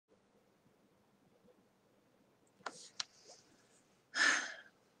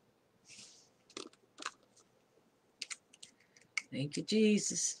Thank you,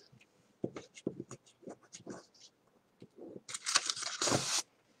 Jesus.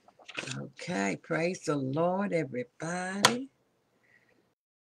 Okay, praise the Lord, everybody.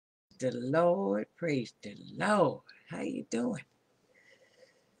 The Lord, praise the Lord. How you doing?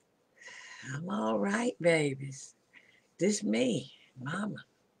 I'm all right, babies. This me, Mama,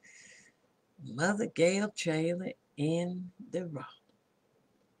 Mother Gail Trailer in the room.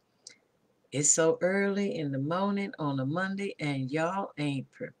 It's so early in the morning on a Monday, and y'all ain't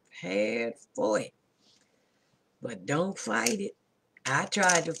prepared for it. But don't fight it. I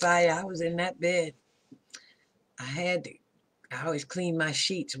tried to fight it. I was in that bed. I had to. I always clean my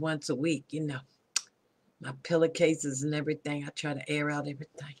sheets once a week, my pillowcases and everything. I try to air out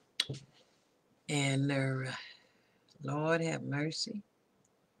everything. And Lord have mercy.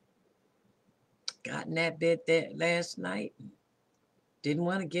 Got in that bed that last night and didn't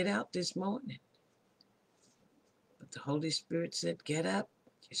want to get out this morning. But the Holy Spirit said, get up.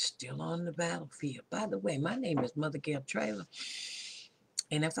 You're still on the battlefield. By the way, my name is Mother Gail Trailer.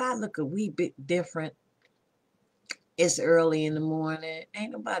 And if I look a wee bit different, it's early in the morning.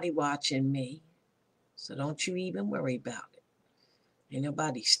 Ain't nobody watching me. So don't you even worry about it. Ain't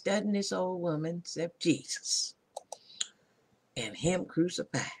nobody studying this old woman except Jesus and him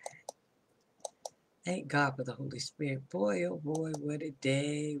crucified. Thank God for the Holy Spirit. Boy, oh boy, what a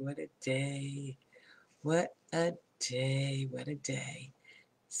day, what a day, what a day, what a day.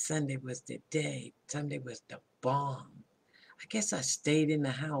 Sunday was the day. Sunday was the bomb. I guess I stayed in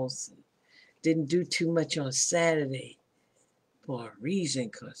the house and didn't do too much on Saturday for a reason,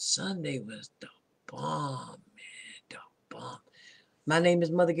 because Sunday was the bomb, man, the bomb. My name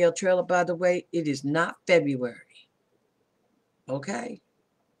is Mother Gail Trailer, by the way. It is not February. Okay?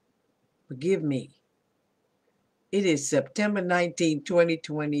 Forgive me. It is September 19,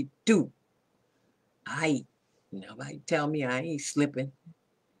 2022. Nobody tell me I ain't slipping.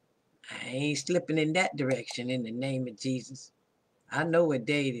 I ain't slipping in that direction in the name of Jesus. I know what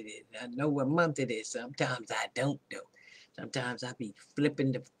date it is. I know what month it is. Sometimes I don't know. Sometimes I be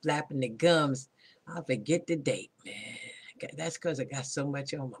flapping the gums. I forget the date, man. That's because I got so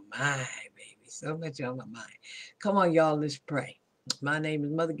much on my mind, baby. So much on my mind. Come on, y'all, let's pray. My name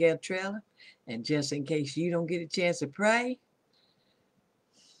is Mother Gail Trailer, and just in case you don't get a chance to pray,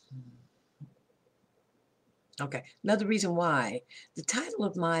 okay, another reason why the title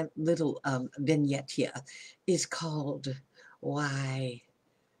of my little vignette here is called Why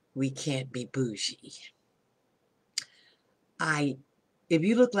We Can't Be Bougie. If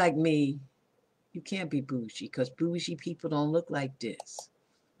you look like me, you can't be bougie, because bougie people don't look like this.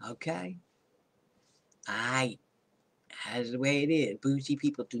 Okay? That's the way it is. Bougie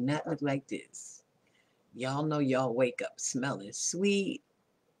people do not look like this. Y'all know y'all wake up smelling sweet,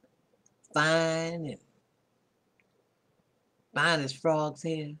 fine, and fine as frogs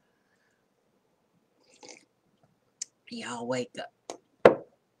here. Y'all wake up.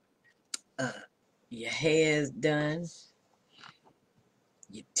 Your hair's done.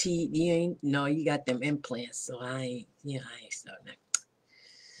 Your teeth, you got them implants, so I ain't starting that.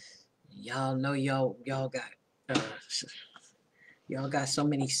 Y'all know y'all got so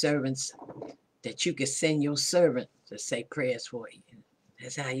many servants that you could send your servant to say prayers for you.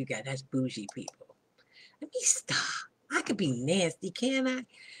 That's how you got. That's bougie people. Let me stop. I could be nasty, can't I?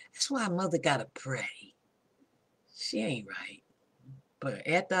 That's why Mother gotta pray. She ain't right. But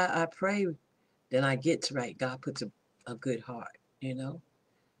after I pray, then I get right. God puts a good heart,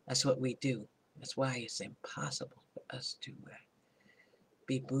 That's what we do. That's why it's impossible for us to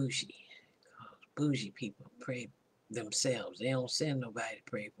be bougie. Bougie people pray themselves. They don't send nobody to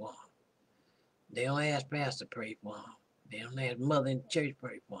pray for them. They don't ask pastor to pray for them. They don't ask mother in church to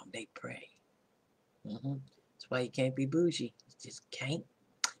pray for them. They pray. That's why you can't be bougie. You just can't.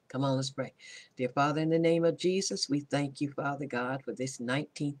 Come on, let's pray. Dear Father, in the name of Jesus, we thank you, Father God, for this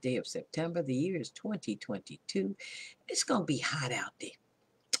 19th day of September. The year is 2022. It's going to be hot out there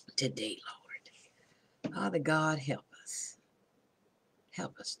today, Lord. Father God, help us.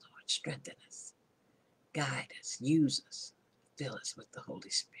 Help us, Lord. Strengthen us. Guide us. Use us. Fill us with the Holy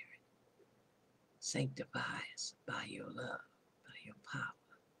Spirit. Sanctify us by your love, by your power.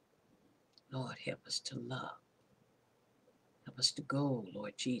 Lord, help us to love. Help us to go,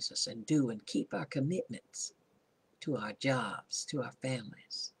 Lord Jesus, and do and keep our commitments to our jobs, to our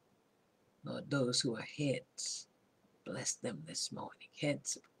families. Lord, those who are heads, bless them this morning.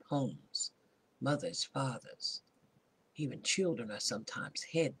 Heads of homes, mothers, fathers, even children are sometimes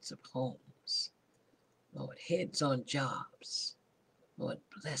heads of homes. Lord, heads on jobs. Lord,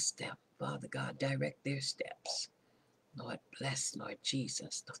 bless them. Father God, direct their steps. Lord, bless, Lord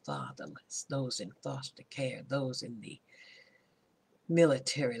Jesus, the fatherless, those in foster care, those in the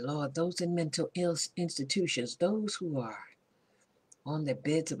military, Lord, those in mental ill institutions, those who are on their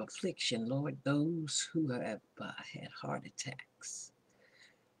beds of affliction, Lord, those who have had heart attacks,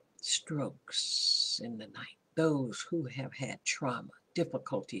 strokes in the night, those who have had trauma,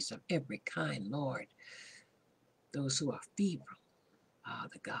 difficulties of every kind, Lord, those who are febrile,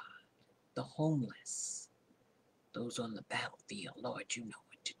 Father God, the homeless, those on the battlefield, Lord, you know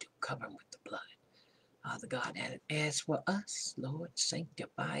what to do. Cover them with the blood. Father God, and as for us, Lord,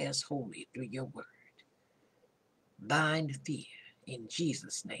 sanctify us wholly through your word. Bind fear in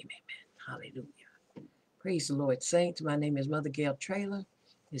Jesus' name, amen. Hallelujah. Praise the Lord, saints. My name is Mother Gail Traylor.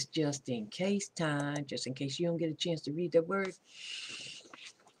 It's just in case time, just in case you don't get a chance to read that word.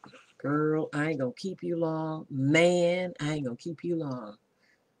 Girl, I ain't going to keep you long. Man, I ain't going to keep you long.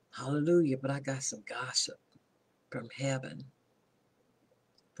 Hallelujah. But I got some gossip from heaven,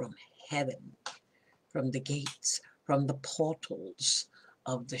 from heaven, from the gates, from the portals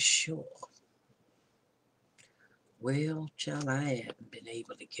of the shore. Well, child, I haven't been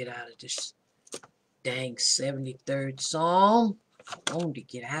able to get out of this dang 73rd Psalm. I wanted to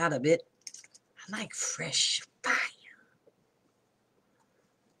get out of it. I like fresh fire.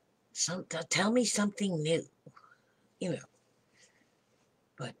 Tell me something new, you know.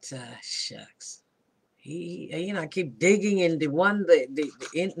 But shucks, I keep digging into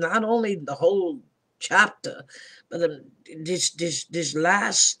not only the whole chapter, but this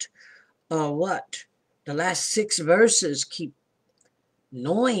last the last 6 verses keep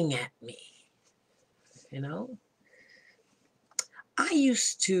gnawing at me. You know, I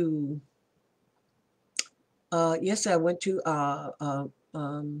used to. Yes, I went to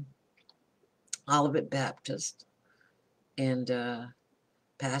Olivet Baptist, and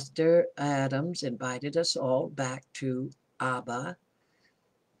Pastor Adams invited us all back to Abba.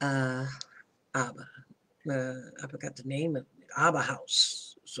 I forgot the name of it. Abba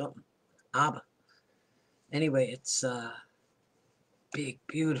House, something. Abba. Anyway, it's big,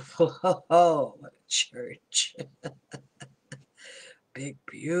 beautiful. Oh, what a church. Big,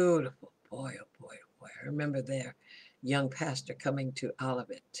 beautiful. Boy, oh boy, oh boy. I remember their young pastor coming to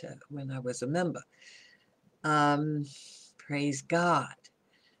Olivet when I was a member. Praise God.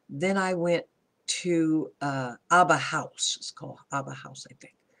 Then I went to Abba House. It's called Abba House, I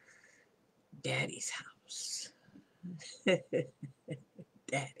think. Daddy's house.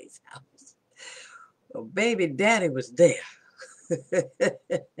 Daddy's house. Well, baby daddy was there.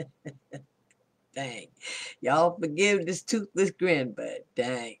 Dang. Y'all forgive this toothless grin, but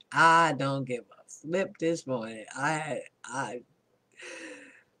dang, I don't give a flip this morning.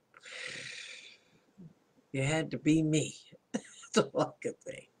 You had to be me. That's all I could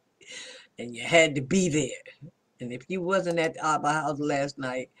say. And you had to be there. And if you wasn't at the Abba House last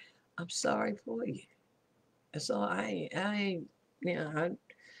night, I'm sorry for you. So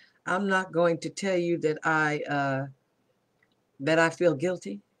I'm not going to tell you that I feel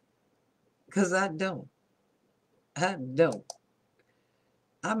guilty, because I don't. I don't.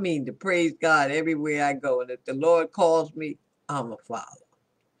 I mean to praise God everywhere I go, and if the Lord calls me, I'm a follow.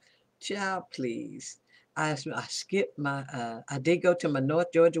 Child, please. I skipped my. I did go to my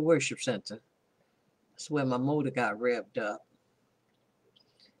North Georgia Worship Center. That's where my motor got revved up.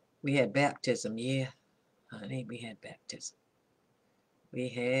 We had baptism, yeah, honey. We had baptism. We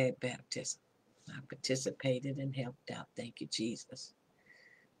had baptism. I participated and helped out. Thank you, Jesus.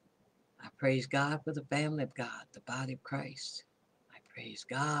 I praise God for the family of God, the body of Christ. I praise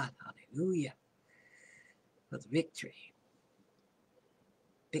God, hallelujah, for the victory.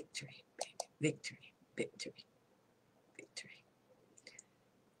 Victory, baby, victory, victory, victory.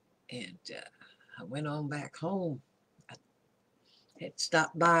 And I went on back home. I had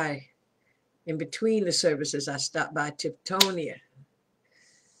stopped by, in between the services, I stopped by Tiftonia.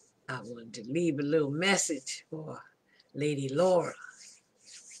 I wanted to leave a little message for Lady Laura.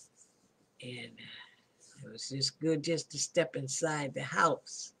 And it was just good just to step inside the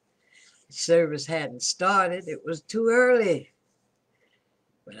house. The service hadn't started. It was too early.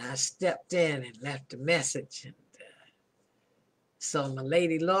 But I stepped in and left a message. And saw my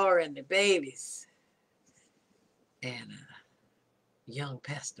Lady Laura and the babies. And young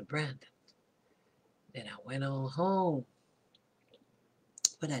Pastor Brandon. Then I went on home.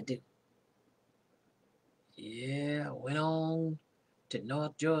 What'd I do? Yeah, I went on to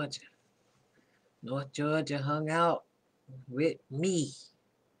North Georgia. North Georgia hung out with me.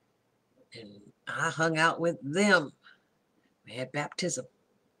 And I hung out with them. We had baptism.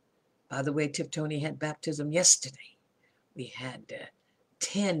 By the way, Tiftonia had baptism yesterday. We had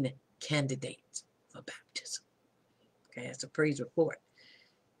 10 candidates for baptism. Okay, that's a praise report.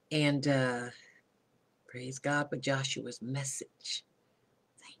 And praise God for Joshua's message.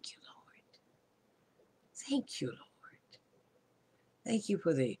 Thank you, Lord. Thank you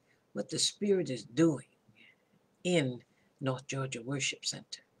for what the Spirit is doing in North Georgia Worship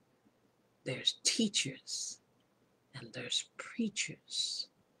Center. There's teachers, and there's preachers,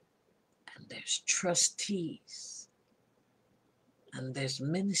 and there's trustees, and there's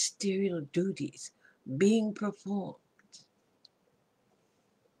ministerial duties being performed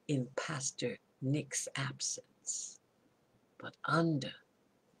in Pastor Nick's absence, but under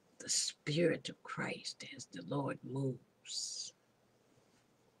the Spirit of Christ as the Lord moves.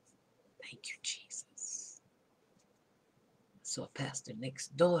 Thank you, Jesus. I saw Pastor Nick's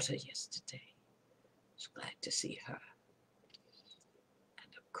daughter yesterday. I was glad to see her.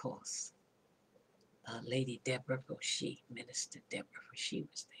 And of course, Lady Deborah Fouché, Minister Deborah Fouché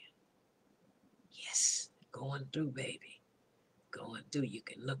was there. Yes, going through, baby. Going through, you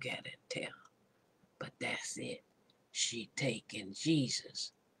can look at it and tell. But that's it. She taking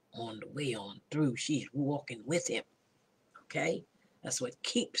Jesus on the way on through. She's walking with him. Okay? That's what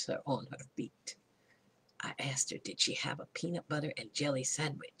keeps her on her feet. I asked her, did she have a peanut butter and jelly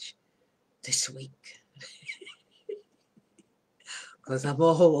sandwich this week? Because I'm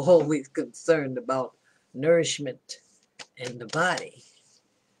always concerned about nourishment in the body.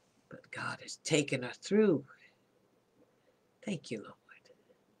 But God has taken her through. Thank you, Lord.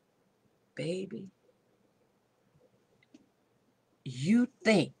 Baby, you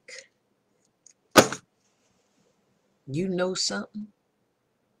think you know something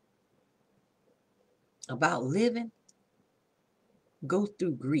about living? Go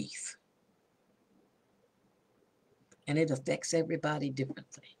through grief. And it affects everybody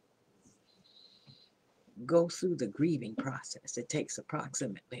differently. Go through the grieving process. It takes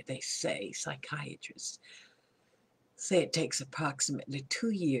approximately, they say, psychiatrists say it takes approximately 2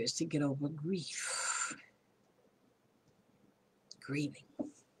 years to get over grief. Grieving.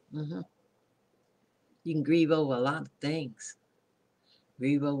 You can grieve over a lot of things.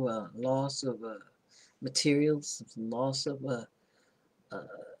 Grieve over loss of materials, loss of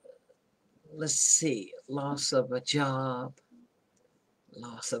loss of a job,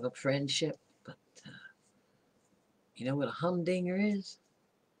 loss of a friendship. But you know what a humdinger is?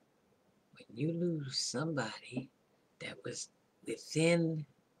 When you lose somebody that was within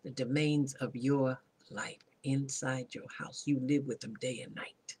the domains of your life, inside your house. You live with them day and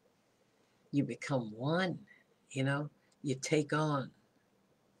night. You become one, you take on,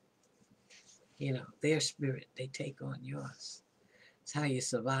 their spirit, they take on yours. It's how you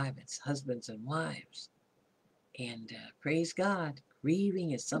survive. It's husbands and wives. And praise God,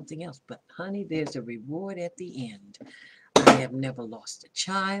 grieving is something else. But honey, there's a reward at the end. I have never lost a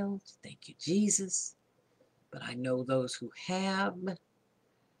child. Thank you, Jesus. But I know those who have,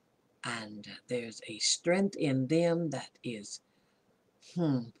 and there's a strength in them that is,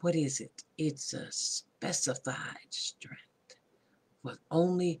 what is it? It's a specified strength with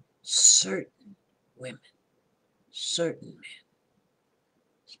only certain women, certain men.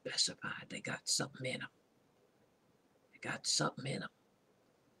 Specified. They got something in them. They got something in them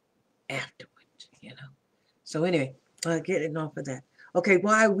afterwards. So anyway, getting off of that. Okay,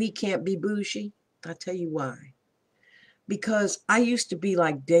 why we can't be bougie? I'll tell you why. Because I used to be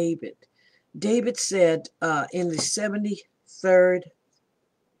like David. David said in the 73rd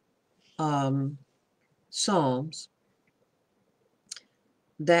Psalms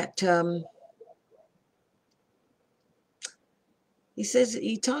that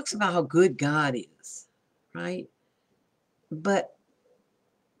he talks about how good God is, right? But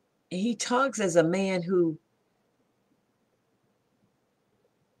he talks as a man who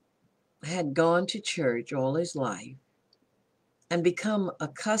had gone to church all his life and become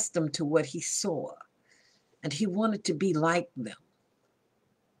accustomed to what he saw. And he wanted to be like them.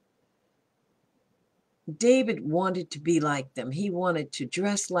 David wanted to be like them. He wanted to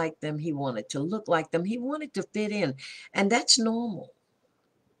dress like them. He wanted to look like them. He wanted to fit in. And that's normal.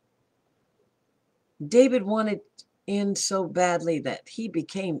 David wanted in so badly that he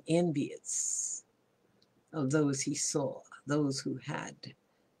became envious of those he saw, those who had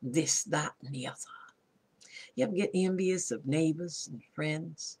this, that, and the other. You ever get envious of neighbors and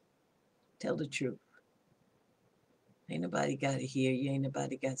friends? Tell the truth. Ain't nobody got to hear you. Ain't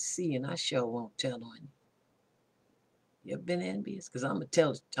nobody got to see you, and I sure won't tell on you. You ever been envious? Because I'm going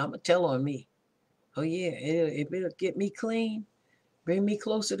to tell on me. Oh, yeah, if it'll get me clean, bring me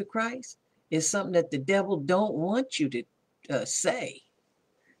closer to Christ, it's something that the devil don't want you to say,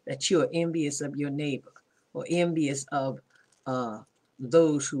 that you're envious of your neighbor or envious of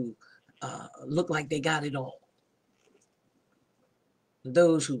those who look like they got it all.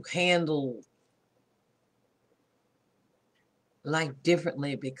 Those who handle life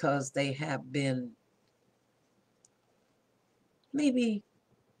differently because they have been maybe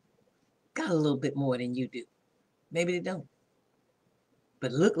got a little bit more than you do. Maybe they don't,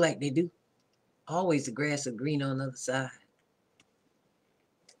 but look like they do. Always the grass is green on the other side.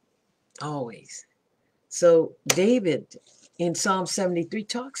 Always. So David in Psalm 73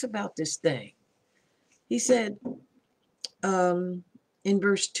 talks about this thing. He said, in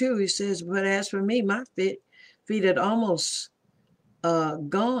verse 2, he says, but as for me, my feet had almost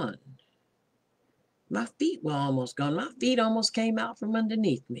gone. My feet were almost gone. My feet almost came out from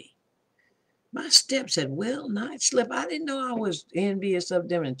underneath me. My steps had well nigh slipped. I didn't know I was envious of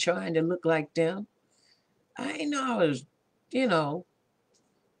them and trying to look like them. I didn't know I was, you know,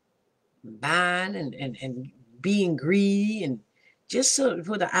 buying and being greedy and just so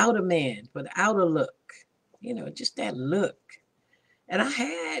for the outer man, for the outer look, just that look. And I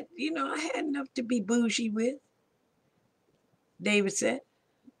had enough to be bougie with. David said,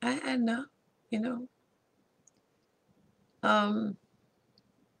 I had enough, you know. I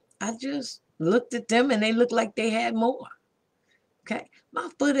just looked at them and they looked like they had more. Okay. I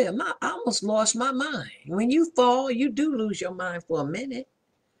almost lost my mind. When you fall, you do lose your mind for a minute.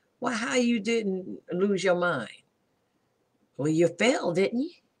 Well, how you didn't lose your mind? Well, you fell, didn't you?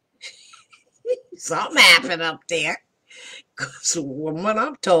 Something happened up there. Because from what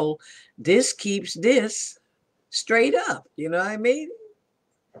I'm told, this keeps this straight up. You know what I mean?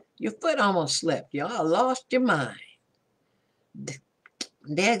 Your foot almost slipped. Y'all lost your mind.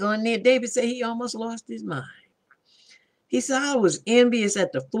 Daggone near David said he almost lost his mind. He said, I was envious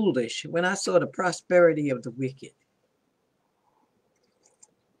at the foolish when I saw the prosperity of the wicked.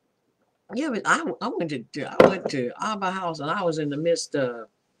 Yeah, but I went to Abba House and I was in the midst of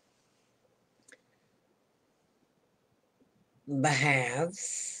the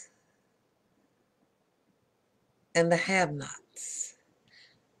haves and the have-nots.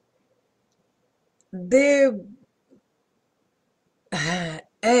 There, hey,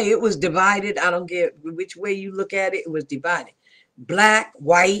 it was divided. I don't care which way you look at it. It was divided. Black,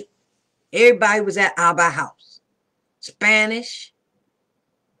 white, everybody was at Abba House. Spanish,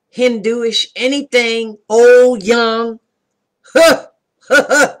 Hinduish, anything, old, young. Huh, huh,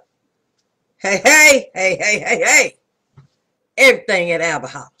 huh. Hey, hey, hey, hey, hey, hey. Everything at Abba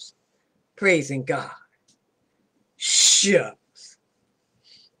House. Praising God. Shucks.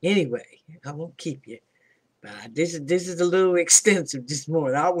 Anyway, I won't keep you. But this is a little extensive this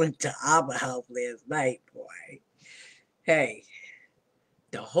morning. I went to Abba House last night, boy. Hey,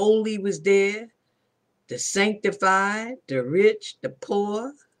 the holy was there, the sanctified, the rich, the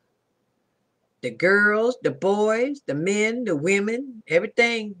poor, the girls, the boys, the men, the women,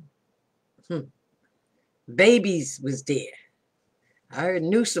 everything. Babies was there. I heard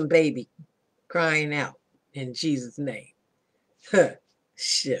Newsom baby crying out in Jesus' name. Huh,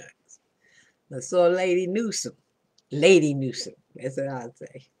 shucks. I saw Lady Newsom. Lady Newsom, that's what I'd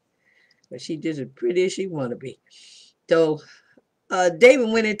say. But she just as pretty as she want to be. So David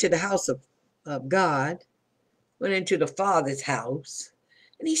went into the house of God, went into the Father's house,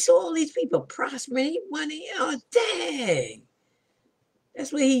 and he saw all these people prospering. He wanted, dang.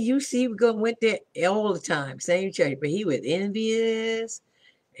 That's what he used to. He went there all the time, same church, but he was envious.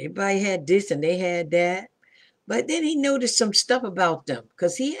 Everybody had this and they had that. But then he noticed some stuff about them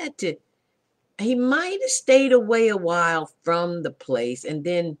because he might have stayed away a while from the place and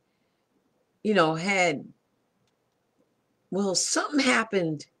then, something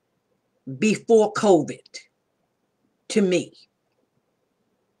happened before COVID to me.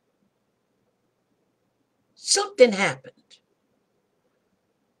 Something happened.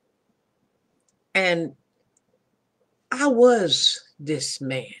 And I was this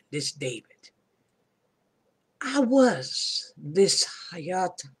man, this David. I was this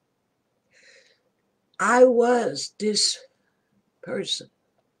Hayat. I was this person.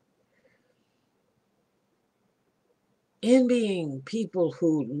 Envying people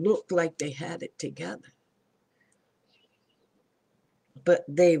who looked like they had it together. But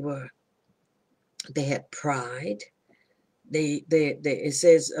they had pride. It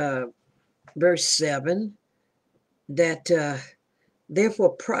says, verse 7, that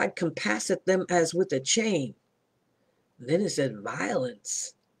therefore pride compasseth them as with a chain. And then it said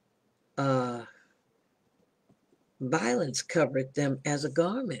violence covered them as a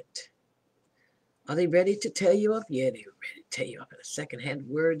garment. Are they ready to tell you up? Yeah, they were ready to tell you up. And the secondhand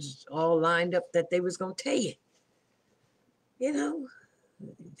words all lined up that they was going to tell you.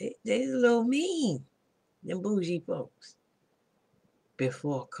 They're a little mean, them bougie folks,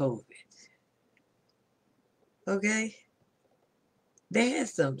 before COVID. Okay? They had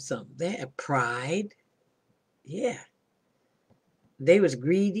they had pride. Yeah. They was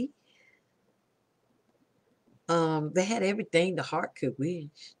greedy. They had everything the heart could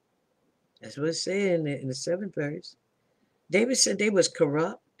wish. That's what it said in the 7th verse. David said they was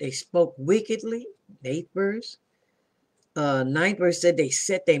corrupt. They spoke wickedly. The 8th verse. 9th verse said they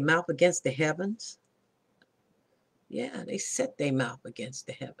set their mouth against the heavens. Yeah, they set their mouth against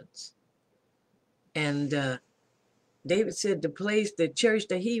the heavens. And David said the church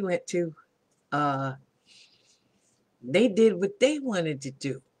that he went to, they did what they wanted to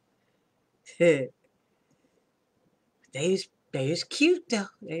do. they was cute though.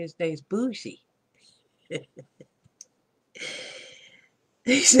 They was bougie.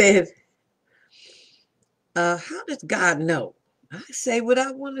 He said, how does God know? I say what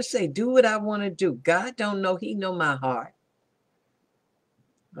I want to say, do what I want to do. God don't know, he know my heart.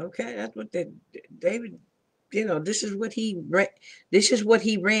 Okay, that's what David, this is what he ran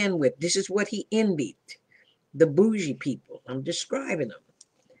with. This is what he envied. The bougie people. I'm describing them.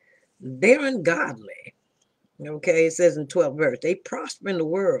 They're ungodly. Okay, it says in 12th verse, they prosper in the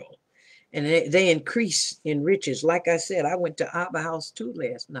world and they increase in riches. Like I said, I went to Abba House too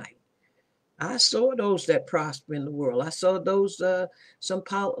last night. I saw those that prosper in the world. I saw those, some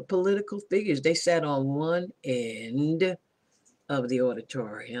political figures. They sat on one end of the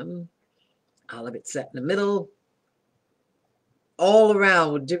auditorium. Olivet sat in the middle. All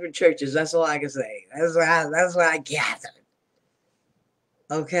around with different churches. That's all I can say. That's what I gathered.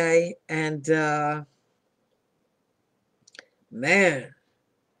 Okay, and man,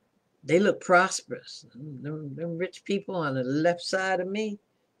 they look prosperous. Them rich people on the left side of me,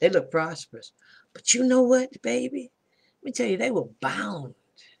 they look prosperous. But you know what, baby? Let me tell you, they were bound.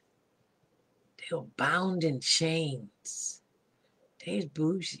 They were bound in chains. They's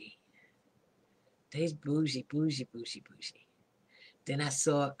bougie. They's bougie. Then I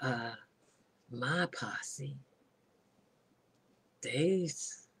saw my posse.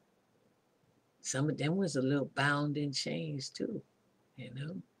 Some of them was a little bound in chains too,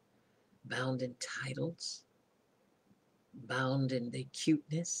 bound in titles, bound in their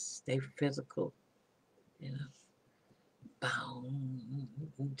cuteness, their physical, bound,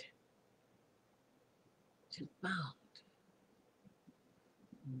 just bound,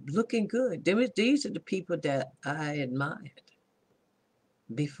 looking good. These are the people that I admired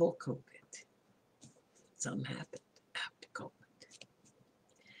before COVID. Something happened after COVID.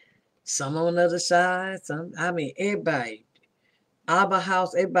 Some on the other side, everybody, Abba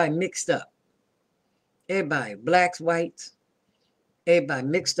House, everybody mixed up. Everybody, blacks, whites, everybody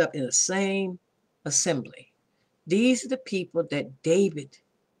mixed up in the same assembly. These are the people that David,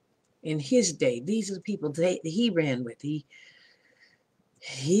 in his day, these are the people that he ran with.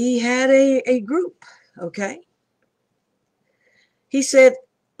 He had a group, okay? He said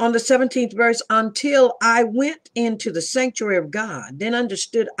on the 17th verse, until I went into the sanctuary of God, then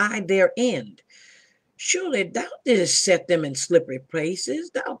understood I their end. Surely thou didst set them in slippery places.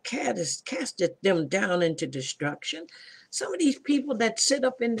 Thou castest them down into destruction. Some of these people that sit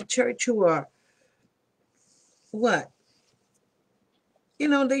up in the church who are, what?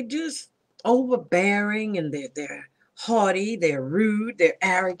 They just overbearing and they're haughty, they're rude, they're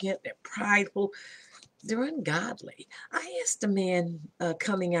arrogant, they're prideful, they're ungodly. I asked a man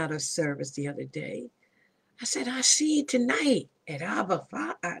coming out of service the other day, I said, I see you tonight at Abba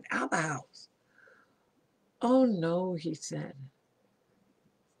House. Oh no, he said,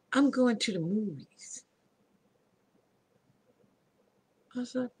 I'm going to the movies. I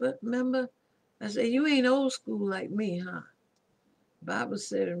said, but remember, I said, you ain't old school like me, huh? Bible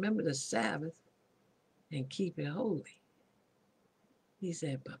said, remember the Sabbath and keep it holy. He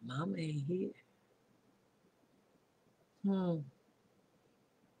said, but Mama ain't here.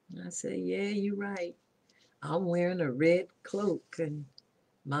 I said, yeah, you're right. I'm wearing a red cloak and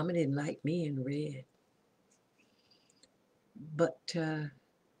Mama didn't like me in red. But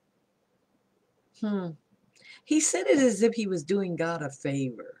he said it as if he was doing God a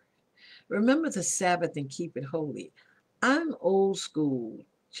favor. Remember the Sabbath and keep it holy. I'm old school,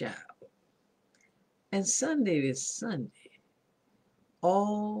 child. And Sunday is Sunday.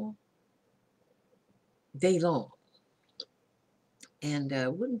 All day long. And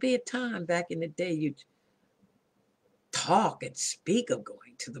wouldn't be a time back in the day you'd talk and speak of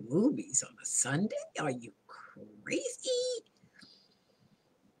going to the movies on a Sunday. Are you crazy?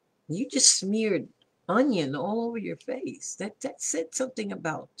 You just smeared onion all over your face. That said something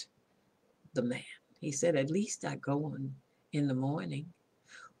about the man. He said, at least I go on in the morning.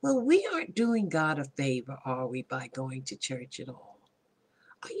 Well, we aren't doing God a favor, are we, by going to church at all?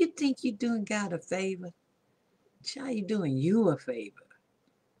 Oh, you think you're doing God a favor? Child, you're doing you a favor.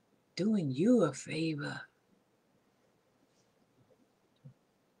 Doing you a favor.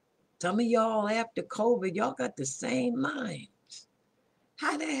 Some of y'all after COVID, y'all got the same minds.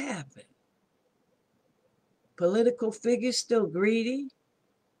 How that happen? Political figures still greedy.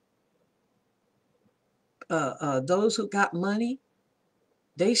 Those who got money,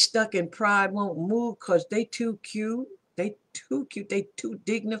 they stuck in pride, won't move because they too cute. They too cute. They too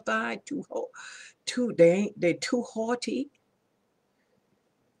dignified. They're too haughty.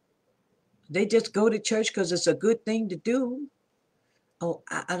 They just go to church because it's a good thing to do. Oh,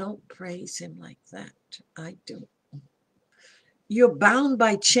 I don't praise him like that. I do. You're bound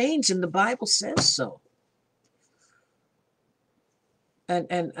by chains, and the Bible says so.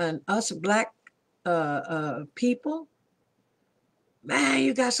 And us black people, man,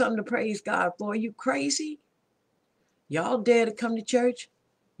 you got something to praise God for. You crazy? Y'all dare to come to church?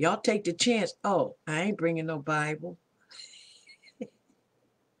 Y'all take the chance. Oh, I ain't bringing no Bible.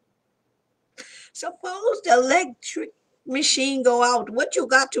 Suppose the electric machine go out. What you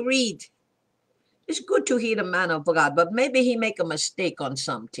got to read? It's good to hear the man of God, but maybe he make a mistake on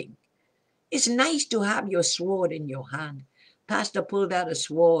something. It's nice to have your sword in your hand. Pastor pulled out a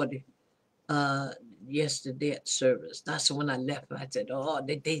sword yesterday at service. That's when I left. I said, oh,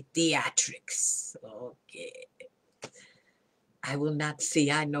 the theatrics. Okay. I will not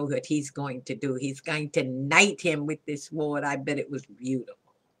see. I know what he's going to do. He's going to knight him with this sword. I bet it was beautiful.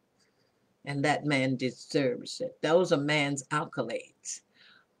 And that man deserves it. Those are man's accolades.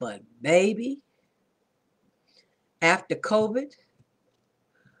 But baby, after COVID,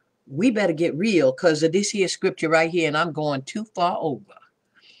 we better get real because of this here scripture right here, and I'm going too far over.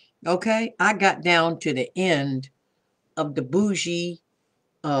 Okay? I got down to the end of the BOUGIE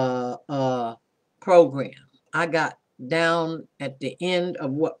program. I got down at the end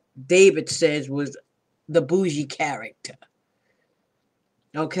of what David says was the BOUGIE character.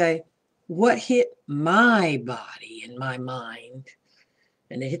 Okay? What hit my body and my mind,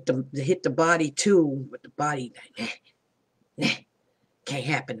 and it hit the body too, but the body, can't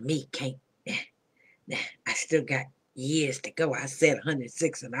happen to me. Can't. I still got years to go. I said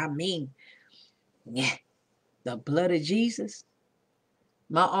 106, and I mean, the blood of Jesus.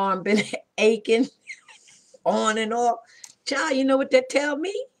 My arm been aching on and off. Child, you know what that tell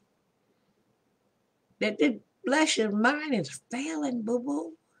me? That the flesh of mine is failing,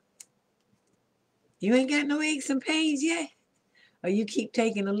 boo-boo. You ain't got no aches and pains yet? Or you keep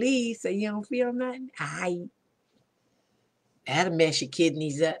taking the lead so you don't feel nothing? That'll mess your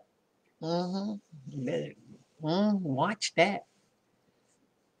kidneys up. You better watch that.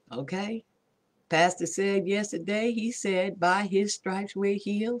 Okay? Pastor said yesterday, he said, by his stripes we're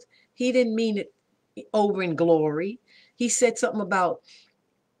healed. He didn't mean it over in glory. He said something about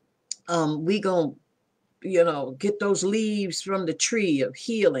we gonna, get those leaves from the tree of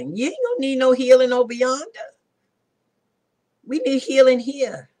healing. You don't need no healing over yonder. We need healing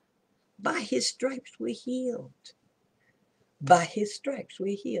here. By his stripes we're healed. By his stripes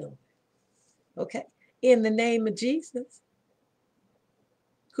we're healed. Okay? In the name of Jesus.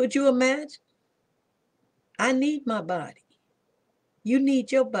 Could you imagine? I need my body. You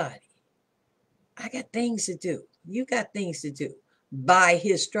need your body. I got things to do. You got things to do. By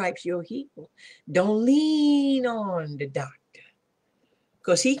his stripes you're healed. Don't lean on the doctor,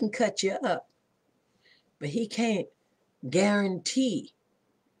 because he can cut you up, but he can't guarantee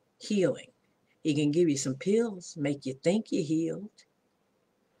healing. He can give you some pills, make you think you're healed.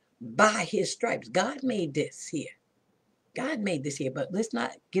 By his stripes. God made this here. God made this here, but let's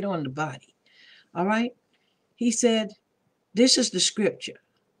not get on the body. All right? He said, this is the scripture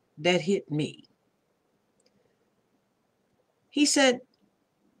that hit me. He said,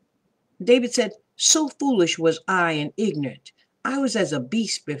 David said, so foolish was I and ignorant. I was as a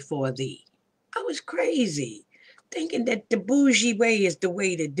beast before thee. I was crazy, thinking that the bougie way is the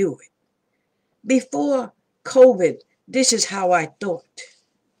way to do it. Before COVID, this is how I thought.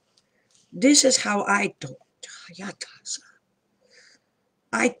 This is how I thought.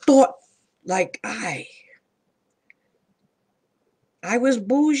 I thought like I was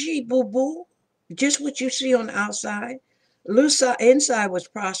bougie, boo-boo. Just what you see on the outside. Inside was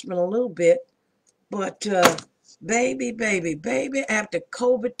prospering a little bit. But baby, after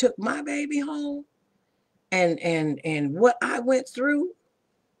COVID took my baby home and what I went through,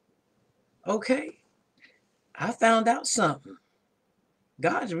 okay, I found out something.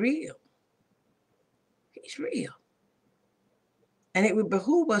 God's real. He's real. And it would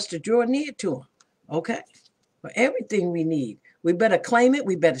behoove us to draw near to him, okay? For everything we need. We better claim it.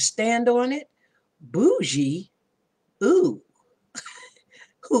 We better stand on it. Bougie? Ooh.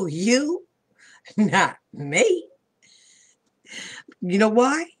 Who, you? Not me. You know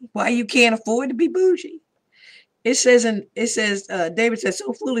why? Why you can't afford to be bougie? David says,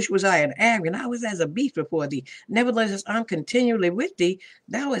 so foolish was I and arrogant. I was as a beast before thee. Nevertheless, I'm continually with thee.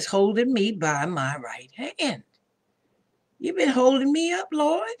 Thou hast holding me by my right hand. You've been holding me up,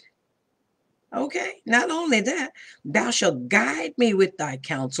 Lord. Okay. Not only that, thou shalt guide me with thy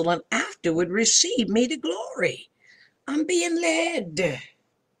counsel and afterward receive me to glory. I'm being led.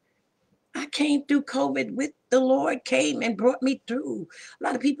 I came through COVID with the Lord came and brought me through. A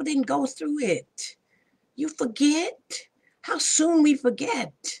lot of people didn't go through it. You forget how soon we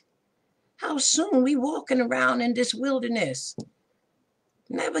forget. How soon we walking around in this wilderness,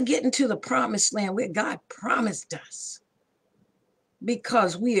 never getting to the promised land where God promised us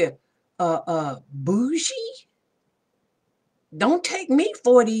because we're bougie. Don't take me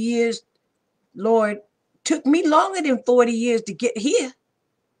 40 years, Lord. Took me longer than 40 years to get here.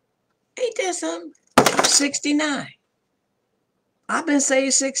 Ain't that something? I'm 69. I've been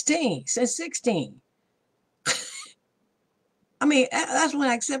saved since 16. I mean, that's when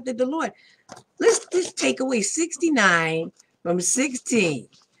I accepted the Lord. Let's take away 69 from 16.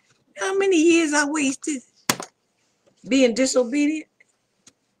 How many years I wasted being disobedient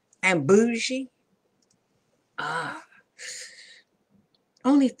and bougie? Ah,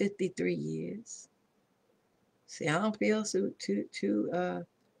 only 53 years. See, I don't feel too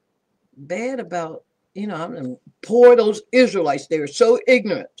bad about, I'm poor those Israelites. They were so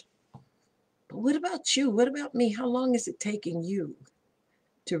ignorant. But what about you? What about me? How long is it taking you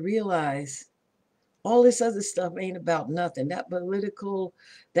to realize all this other stuff ain't about nothing? That political,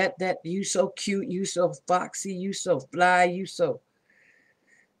 that you so cute, you so foxy, you so fly, you so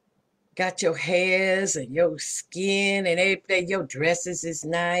got your hairs and your skin and everything. Your dresses is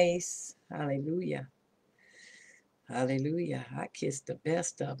nice. Hallelujah. Hallelujah. I kissed the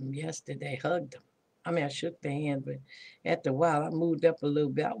best of them yesterday, hugged them. I mean, I shook their hand, but after a while, I moved up a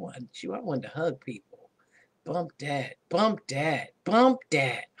little bit. I wanted to hug people. Bump that, bump that, bump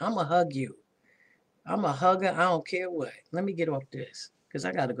that. I'm going to hug you. I'm a hugger. I don't care what. Let me get off this because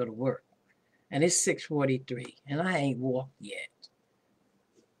I got to go to work. And it's 6:43 and I ain't walked yet.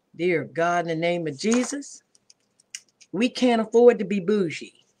 Dear God, in the name of Jesus, we can't afford to be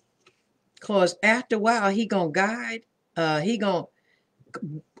bougie. Because after a while, he going to guide. He going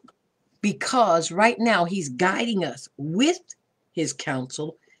to, because right now he's guiding us with his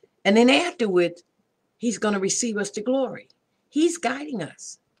counsel. And then afterwards, he's going to receive us to glory. He's guiding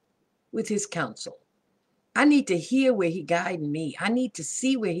us with his counsel. I need to hear where he guided me. I need to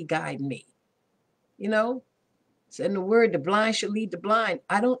see where he guided me. You know, it's in the word, the blind shall lead the blind.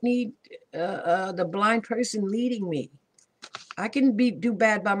 I don't need the blind person leading me. I can do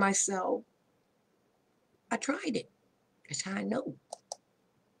bad by myself. I tried it. That's how I know.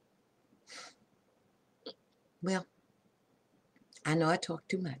 Well, I know I talk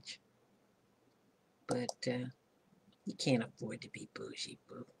too much, but you can't afford to be bougie,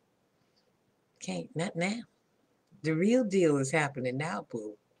 boo. Can't, not now. The real deal is happening now,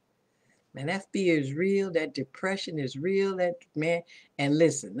 boo. Man, that fear is real. That depression is real. That, man. And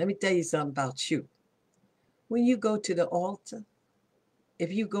listen, let me tell you something about you. When you go to the altar,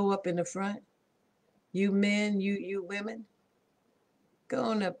 if you go up in the front, you men, you women, go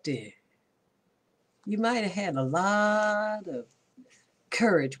on up there. You might have had a lot of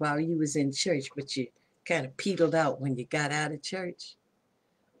courage while you was in church, but you kind of petered out when you got out of church.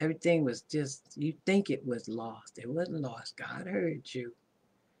 Everything was just, you think it was lost. It wasn't lost. God heard you.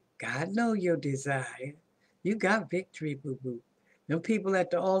 God know your desire. You got victory, boo-boo. Them people at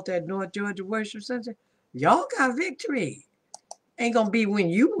the altar at North Georgia Worship Center, y'all got victory. Ain't gonna be when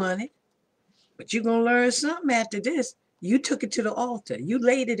you want it, but you're gonna learn something after this. You took it to the altar. You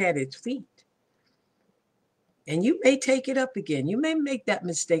laid it at its feet. And you may take it up again. You may make that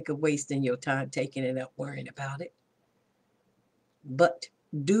mistake of wasting your time taking it up, worrying about it. But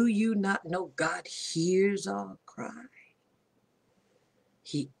do you not know God hears our cry?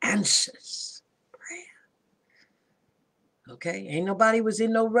 He answers prayer. Okay? Ain't nobody was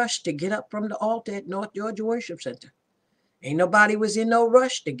in no rush to get up from the altar at North Georgia Worship Center. Ain't nobody was in no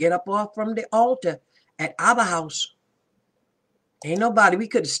rush to get up off from the altar at our house. Ain't nobody. We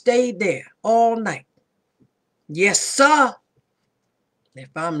could have stayed there all night. Yes, sir. If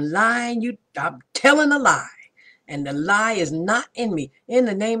I'm lying, I'm telling a lie. And the lie is not in me. In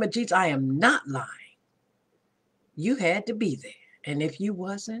the name of Jesus, I am not lying. You had to be there. And if you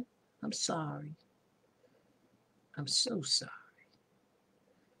wasn't, I'm sorry. I'm so sorry.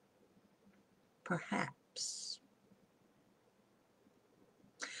 Perhaps.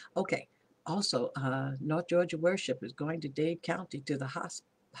 Okay. Also, North Georgia Worship is going to Dade County to the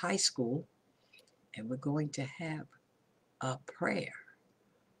high school. And we're going to have a prayer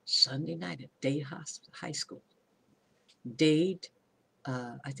Sunday night at Dade High School. Dade,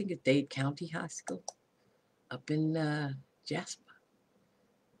 I think it's Dade County High School up in Jasper.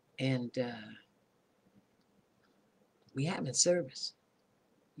 And we having service.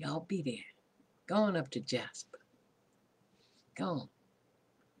 Y'all be there. Go on up to Jasper. Go on.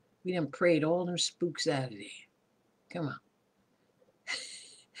 We done prayed all them spooks out of there. Come on.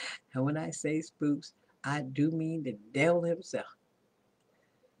 And when I say spooks, I do mean the devil himself.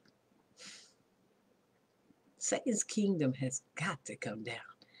 Satan's kingdom has got to come down.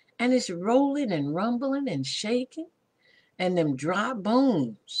 And it's rolling and rumbling and shaking. And them dry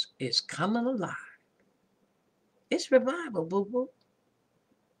bones is coming alive. It's revival, boo-boo.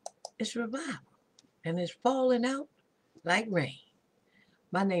 It's revival. And it's falling out like rain.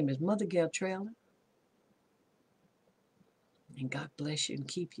 My name is Mother Gail Trailer. And God bless you and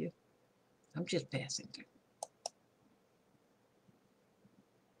keep you. I'm just passing through.